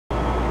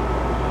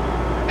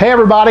Hey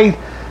everybody,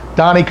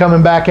 Donnie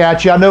coming back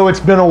at you. I know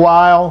it's been a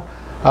while.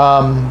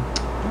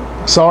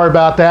 Sorry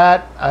about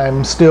that.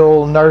 I'm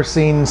still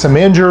nursing some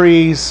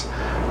injuries,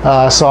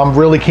 so I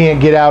really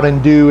can't get out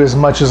and do as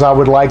much as I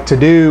would like to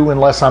do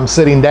unless I'm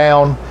sitting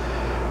down.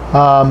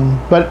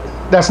 But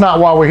that's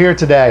not why we're here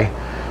today.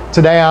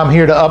 Today I'm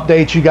here to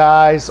update you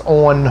guys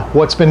on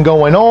what's been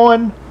going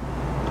on.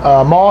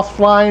 Moth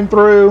flying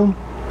through.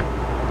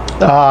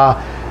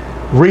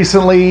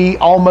 Recently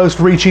almost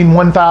reaching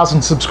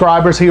 1,000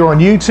 subscribers here on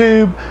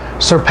YouTube,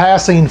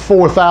 surpassing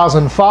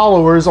 4,000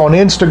 followers on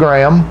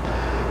Instagram.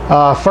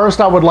 First,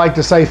 I would like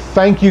to say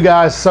thank you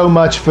guys so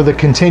much for the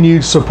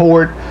continued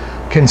support,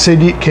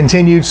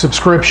 continued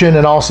subscription,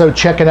 and also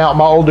checking out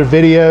my older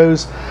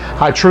videos.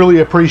 I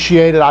truly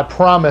appreciate it. I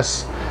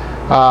promise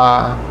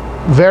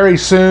very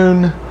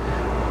soon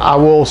I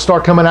will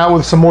start coming out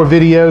with some more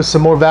videos,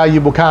 some more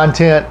valuable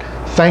content.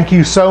 Thank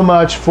you so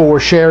much for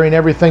sharing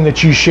everything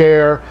that you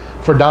share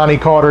for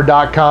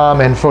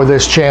DonnieCarter.com and for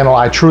this channel.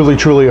 I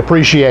truly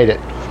appreciate it.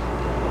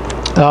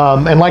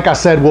 And like I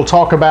said, we'll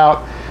talk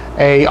about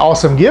an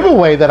awesome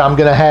giveaway that I'm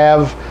going to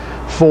have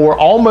for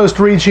almost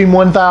reaching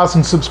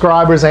 1,000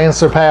 subscribers and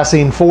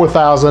surpassing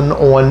 4,000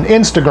 on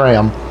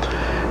Instagram.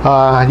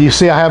 You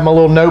see I have my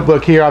little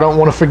notebook here. I don't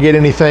want to forget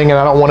anything and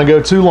I don't want to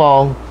go too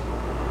long.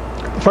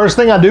 First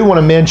thing I do want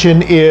to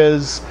mention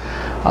is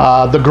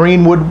the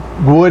Greenwood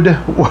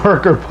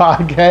Woodworker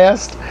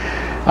podcast.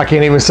 I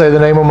can't even say the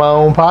name of my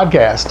own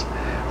podcast.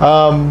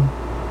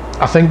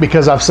 I think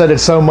because I've said it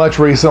so much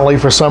recently,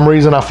 for some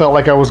reason I felt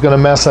like I was going to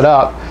mess it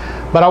up.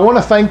 But I want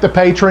to thank the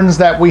patrons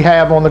that we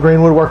have on the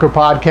Greenwood Woodworker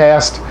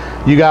podcast.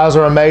 You guys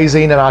are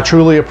amazing and I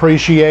truly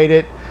appreciate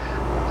it.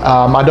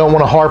 I don't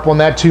want to harp on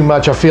that too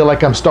much. I feel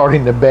like I'm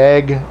starting to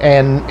beg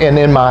and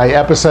in my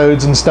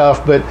episodes and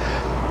stuff, but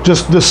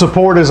just the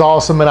support is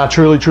awesome and I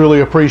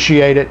truly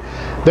appreciate it.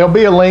 There'll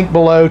be a link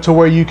below to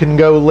where you can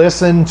go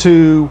listen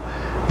to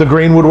the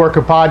Greenwood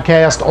Woodworker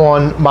podcast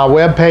on my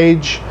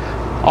webpage.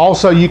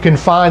 Also, you can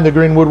find the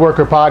Greenwood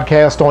Woodworker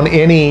podcast on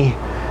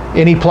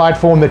any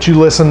platform that you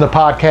listen to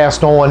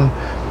podcast on.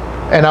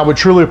 And I would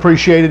truly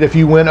appreciate it if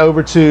you went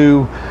over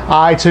to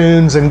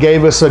iTunes and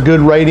gave us a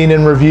good rating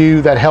and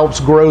review. That helps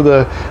grow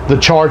the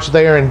charts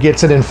there and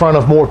gets it in front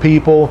of more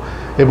people.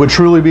 It would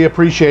truly be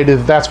appreciated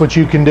if that's what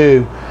you can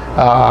do.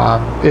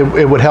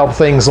 It would help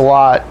things a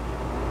lot.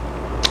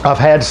 I've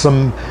had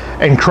some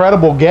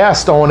incredible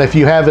guests on. If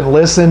you haven't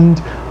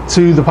listened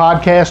to the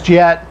podcast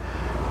yet,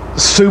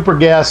 super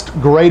guest,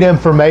 great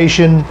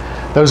information.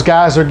 Those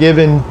guys are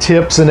giving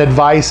tips and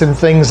advice and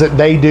things that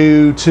they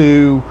do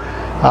to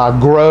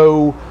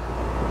grow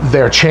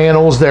their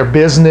channels, their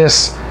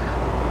business,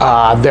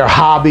 their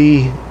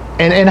hobby,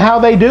 and how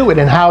they do it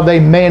and how they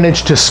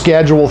manage to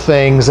schedule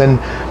things.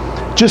 And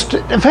just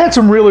I've had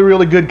some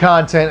really good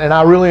content, and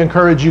I really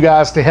encourage you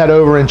guys to head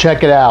over and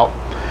check it out.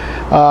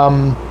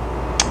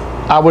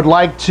 I would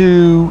like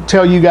to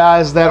tell you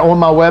guys that on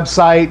my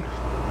website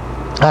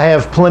I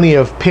have plenty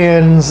of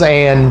pins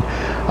and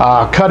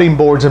cutting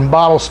boards and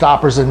bottle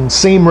stoppers and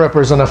seam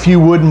rippers and a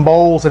few wooden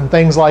bowls and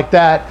things like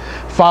that.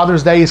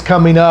 Father's Day is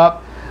coming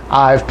up.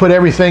 I've put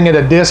everything at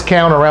a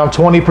discount, around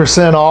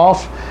 20%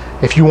 off.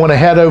 If you want to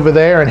head over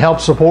there and help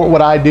support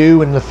what I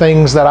do and the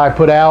things that I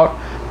put out,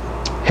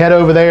 head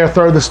over there,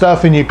 throw the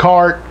stuff in your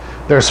cart.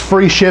 There's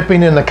free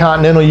shipping in the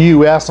continental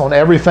US on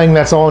everything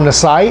that's on the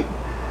site.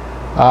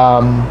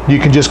 You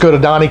can just go to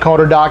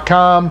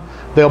DonnieCarter.com.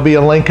 There'll be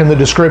a link in the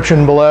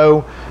description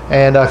below.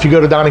 And if you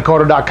go to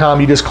DonnieCarter.com,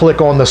 you just click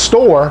on the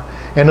store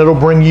and it'll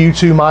bring you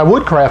to my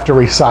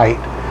Woodcraftery site.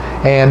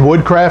 And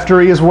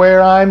Woodcraftery is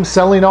where I'm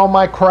selling all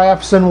my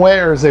crafts and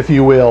wares, if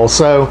you will.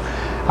 So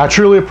I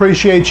truly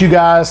appreciate you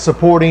guys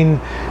supporting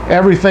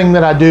everything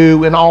that I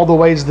do in all the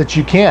ways that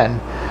you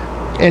can.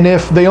 And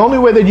if the only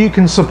way that you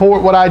can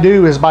support what I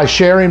do is by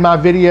sharing my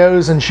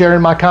videos and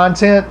sharing my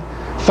content,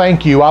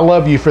 thank you. I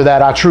love you for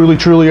that. I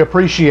truly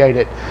appreciate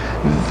it.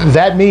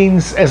 That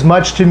means as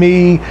much to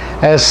me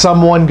as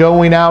someone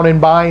going out and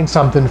buying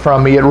something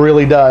from me. It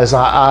really does.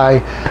 I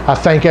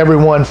thank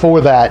everyone for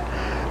that.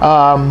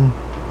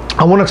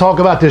 I want to talk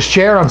about this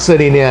chair I'm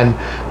sitting in.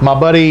 My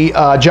buddy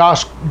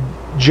Josh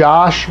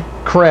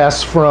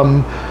Kress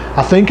from,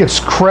 I think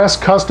it's Kress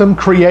Custom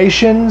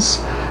Creations.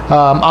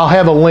 I'll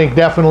have a link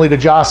definitely to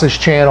Josh's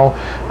channel.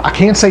 I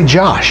can't say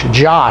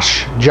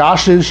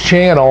Josh's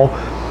channel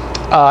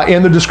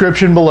in the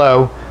description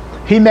below.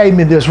 He made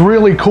me this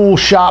really cool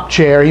shop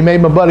chair. He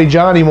made my buddy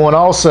Johnny one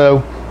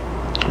also.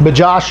 But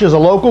Josh is a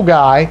local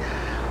guy.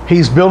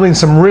 He's building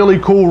some really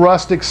cool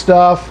rustic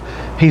stuff.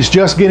 He's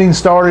just getting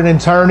started in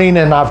turning,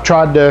 and I've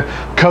tried to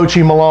coach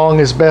him along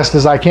as best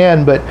as I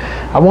can. But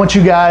I want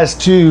you guys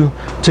to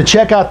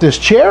check out this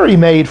chair he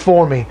made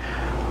for me.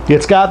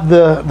 It's got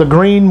the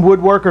Green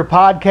Woodworker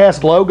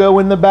podcast logo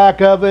in the back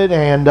of it,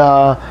 and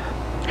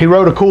he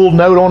wrote a cool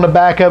note on the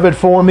back of it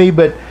for me.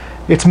 But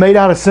it's made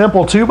out of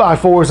simple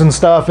 2x4s and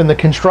stuff, and the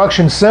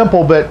construction's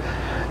simple, but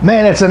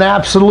man, it's an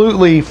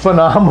absolutely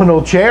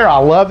phenomenal chair. I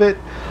love it.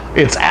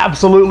 It's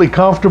absolutely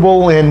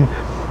comfortable, and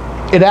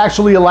it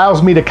actually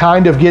allows me to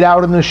kind of get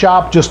out in the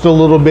shop just a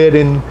little bit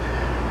and,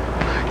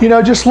 you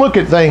know, just look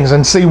at things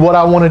and see what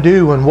I want to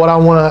do and what I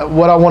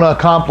want to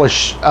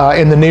accomplish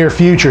in the near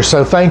future.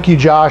 So thank you,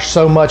 Josh,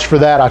 so much for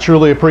that. I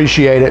truly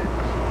appreciate it.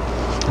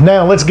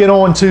 Now let's get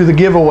on to the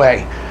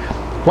giveaway.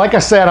 Like I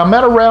said, I'm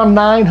at around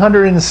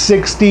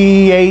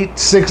 968,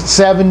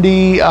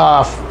 670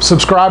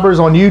 subscribers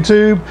on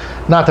YouTube.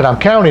 Not that I'm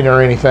counting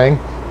or anything,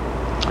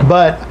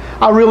 but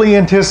I really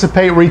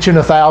anticipate reaching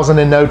 1,000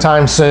 in no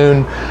time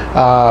soon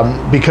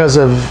because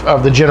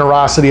of the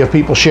generosity of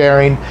people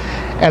sharing.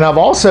 And I've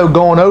also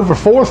gone over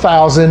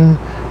 4,000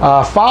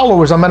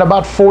 followers. I'm at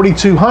about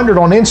 4,200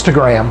 on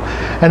Instagram.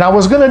 And I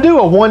was going to do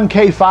a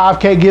 1K,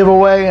 5K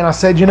giveaway, and I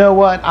said, you know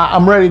what,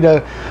 I'm ready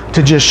to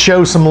just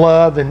show some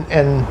love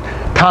and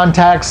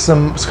contact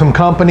some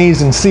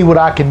companies and see what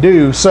I can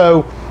do.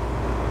 So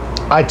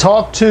I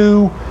talked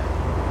to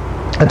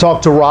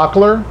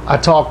Rockler. I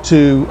talked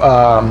to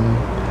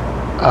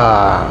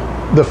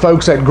the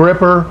folks at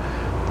Gripper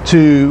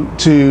to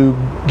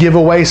give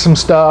away some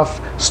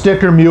stuff,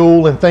 Sticker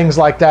Mule and things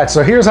like that.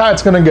 So here's how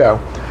it's going to go.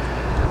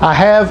 I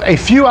have a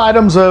few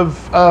items of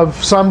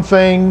some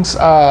things,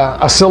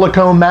 a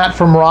silicone mat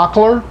from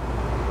Rockler.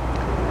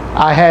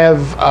 I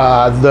have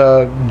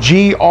the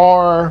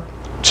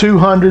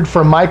GR200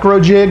 from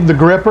MicroJig, the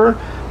gripper,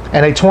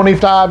 and a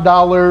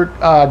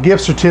 $25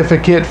 gift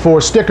certificate for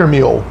Sticker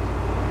Mule.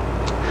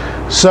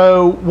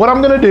 So what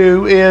I'm going to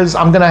do is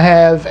I'm going to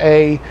have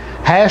a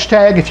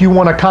hashtag if you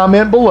want to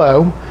comment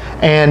below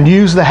and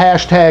use the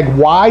hashtag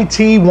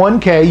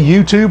YT1K,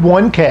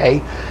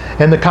 YouTube1K,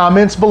 in the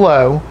comments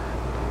below.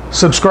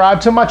 Subscribe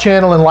to my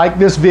channel and like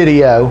this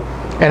video,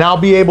 and I'll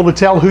be able to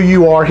tell who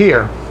you are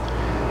here.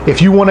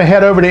 If you want to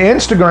head over to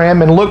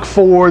Instagram and look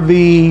for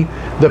the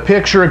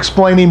picture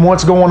explaining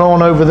what's going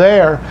on over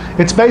there,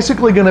 it's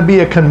basically going to be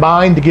a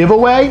combined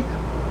giveaway,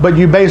 but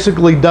you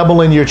basically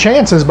doubling your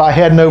chances by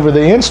heading over to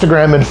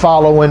Instagram and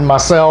following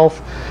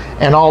myself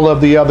and all of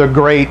the other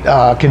great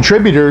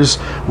contributors,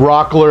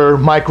 Rockler,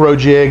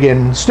 MicroJig,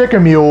 and Sticker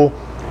Mule.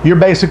 You're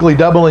basically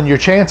doubling your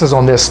chances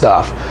on this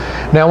stuff.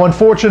 Now,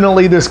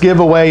 unfortunately, this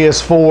giveaway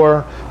is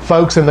for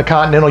folks in the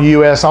continental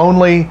US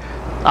only.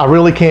 I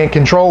really can't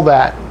control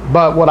that.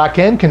 But what I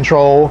can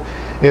control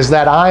is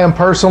that I am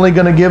personally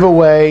going to give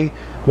away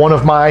one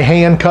of my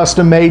hand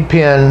custom made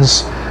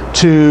pins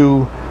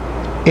to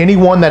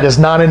anyone that is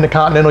not in the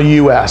continental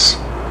US.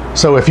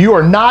 So if you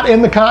are not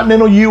in the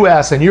continental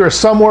US and you're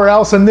somewhere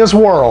else in this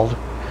world,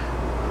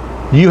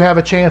 you have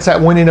a chance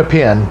at winning a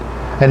pin.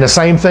 And the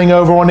same thing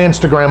over on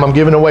Instagram. I'm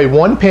giving away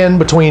one pin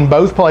between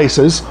both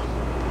places.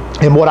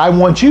 And what I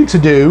want you to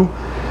do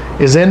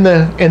is in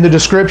the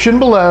description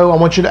below, I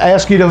want you to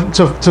ask you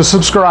to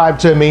subscribe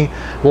to me,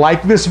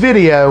 like this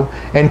video,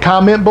 and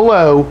comment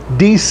below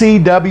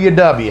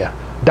DCWW,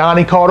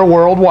 Donnie Carter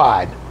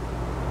Worldwide.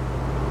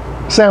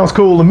 Sounds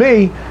cool to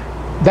me.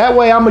 That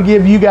way I'm going to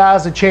give you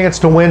guys a chance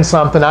to win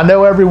something. I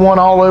know everyone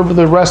all over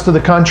the rest of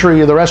the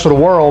country or the rest of the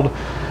world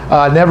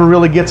never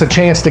really gets a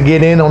chance to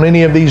get in on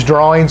any of these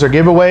drawings or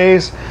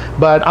giveaways,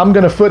 but I'm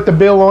going to foot the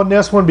bill on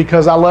this one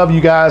because I love you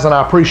guys and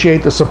I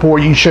appreciate the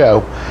support you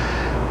show.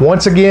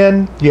 Once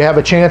again, you have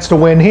a chance to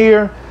win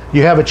here.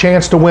 You have a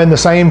chance to win the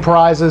same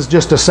prizes,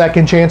 just a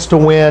second chance to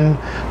win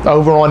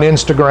over on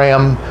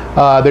Instagram.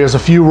 There's a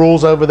few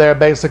rules over there,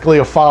 basically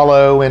a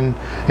follow and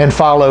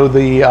follow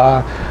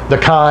the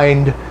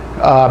kind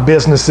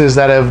businesses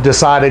that have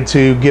decided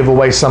to give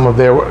away some of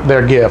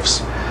their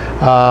gifts.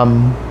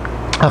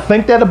 I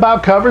think that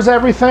about covers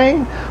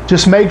everything.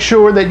 Just make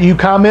sure that you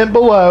comment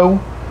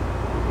below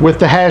with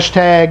the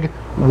hashtag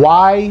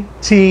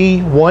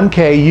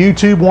YT1K,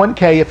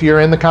 YouTube1K if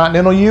you're in the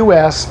continental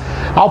US.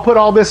 I'll put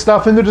all this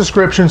stuff in the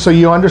description so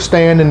you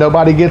understand and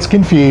nobody gets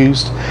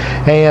confused.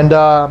 And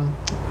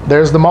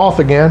there's the moth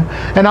again.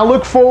 And I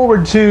look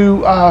forward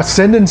to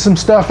sending some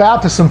stuff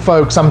out to some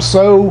folks. I'm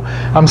so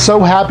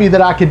happy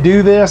that I could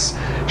do this.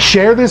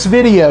 Share this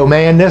video,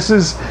 man. This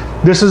is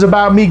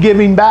about me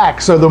giving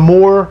back. So the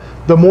more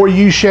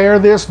you share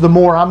this, the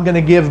more I'm going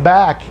to give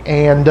back.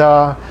 And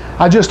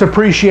I just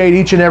appreciate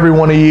each and every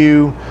one of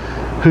you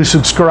who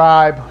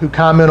subscribe, who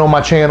comment on my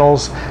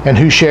channels, and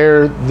who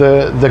share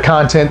the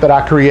content that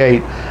I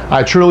create.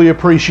 I truly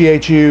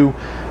appreciate you.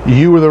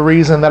 You are the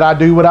reason that I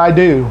do what I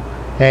do.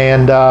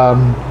 And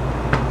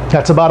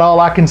that's about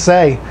all I can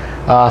say.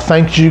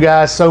 Thank you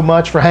guys so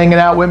much for hanging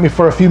out with me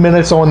for a few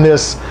minutes on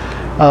this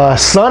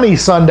sunny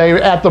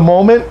Sunday at the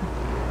moment.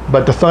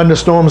 But the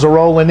thunderstorms are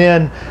rolling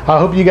in. I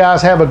hope you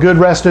guys have a good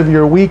rest of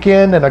your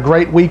weekend and a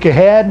great week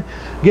ahead.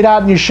 Get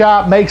out in your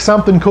shop, make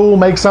something cool,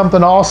 make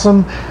something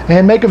awesome,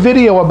 and make a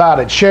video about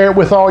it. Share it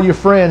with all your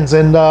friends,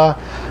 and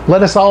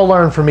let us all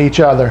learn from each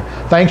other.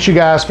 Thanks you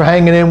guys for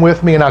hanging in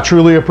with me, and I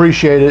truly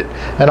appreciate it.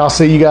 And I'll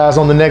see you guys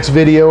on the next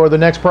video or the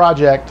next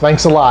project.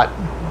 Thanks a lot.